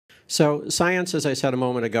So science, as I said a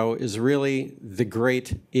moment ago, is really the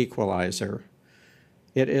great equalizer.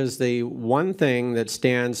 It is the one thing that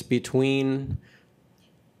stands between,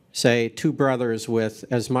 say, two brothers with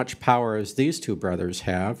as much power as these two brothers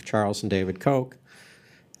have, Charles and David Koch,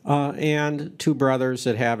 and two brothers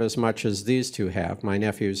that have as much as these two have, my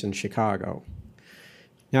nephews in Chicago.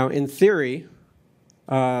 Now, in theory,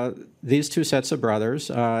 these two sets of brothers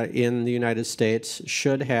in the United States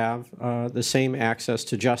should have the same access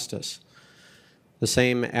to justice, the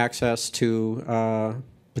same access to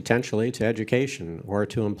potentially to education or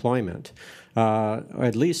to employment, or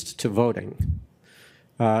at least to voting.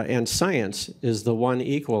 And science is the one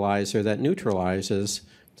equalizer that neutralizes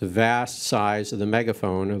the vast size of the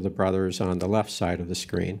megaphone of the brothers on the left side of the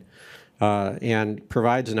screen and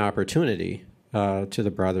provides an opportunity to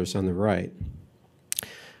the brothers on the right.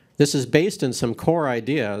 This is based in some core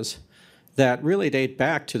ideas that really date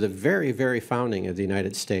back to the very, very founding of the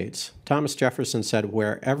United States. Thomas Jefferson said,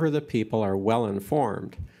 wherever the people are well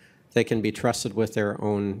informed, they can be trusted with their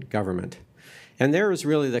own government. And there is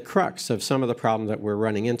really the crux of some of the problems that we're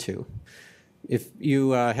running into. If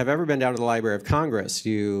you have ever been down to the Library of Congress,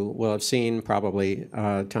 you will have seen probably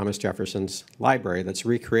Thomas Jefferson's library that's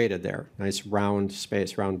recreated there. Nice round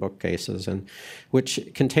space, round bookcases, and which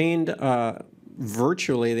contained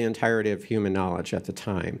virtually the entirety of human knowledge at the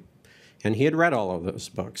time. And he had read all of those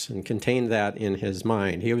books and contained that in his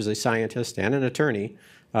mind. He was a scientist and an attorney,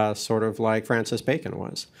 sort of like Francis Bacon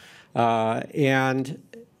was. And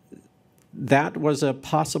that was a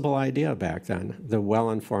possible idea back then, the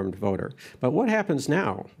well-informed voter. But what happens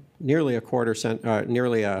now, nearly a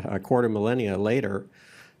quarter millennia later,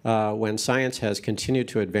 when science has continued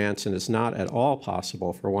to advance and it's not at all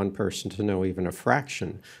possible for one person to know even a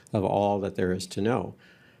fraction of all that there is to know?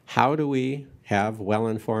 How do we have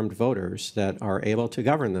well-informed voters that are able to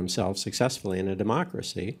govern themselves successfully in a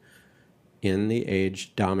democracy in the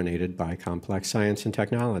age dominated by complex science and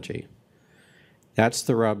technology? That's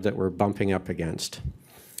the rub that we're bumping up against.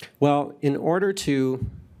 Well, in order to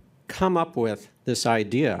come up with this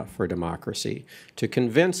idea for democracy, to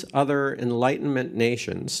convince other Enlightenment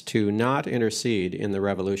nations to not intercede in the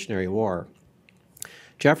Revolutionary War,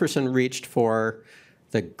 Jefferson reached for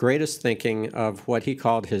the greatest thinking of what he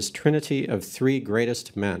called his trinity of three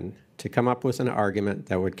greatest men to come up with an argument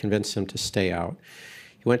that would convince him to stay out.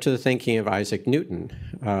 He went to the thinking of Isaac Newton,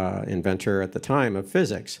 inventor at the time of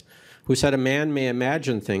physics, who said a man may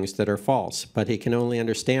imagine things that are false, but he can only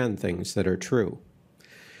understand things that are true.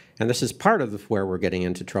 And this is part of where we're getting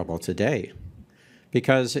into trouble today.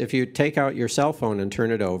 Because if you take out your cell phone and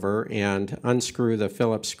turn it over and unscrew the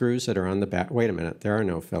Phillips screws that are on the back, wait a minute, there are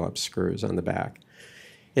no Phillips screws on the back.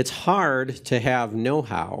 It's hard to have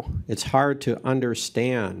know-how. It's hard to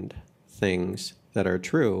understand things that are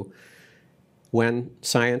true when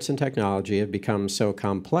science and technology have become so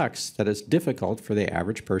complex that it's difficult for the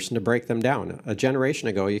average person to break them down. A generation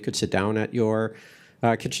ago, you could sit down at your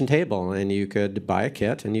kitchen table and you could buy a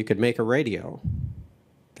kit and you could make a radio.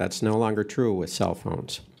 That's no longer true with cell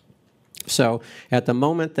phones. So at the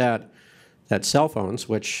moment that cell phones,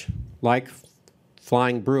 which like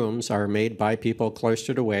flying brooms are made by people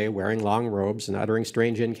cloistered away wearing long robes and uttering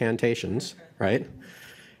strange incantations, right?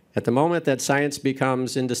 At the moment that science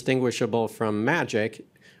becomes indistinguishable from magic,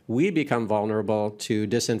 we become vulnerable to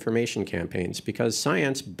disinformation campaigns because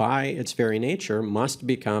science, by its very nature, must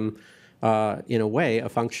become, in a way, a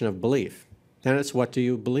function of belief. Then it's what do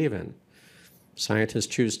you believe in? Scientists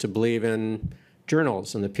choose to believe in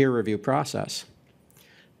journals and the peer review process.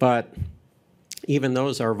 But even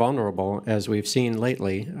those are vulnerable, as we've seen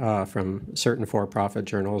lately from certain for-profit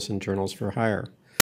journals and journals for hire.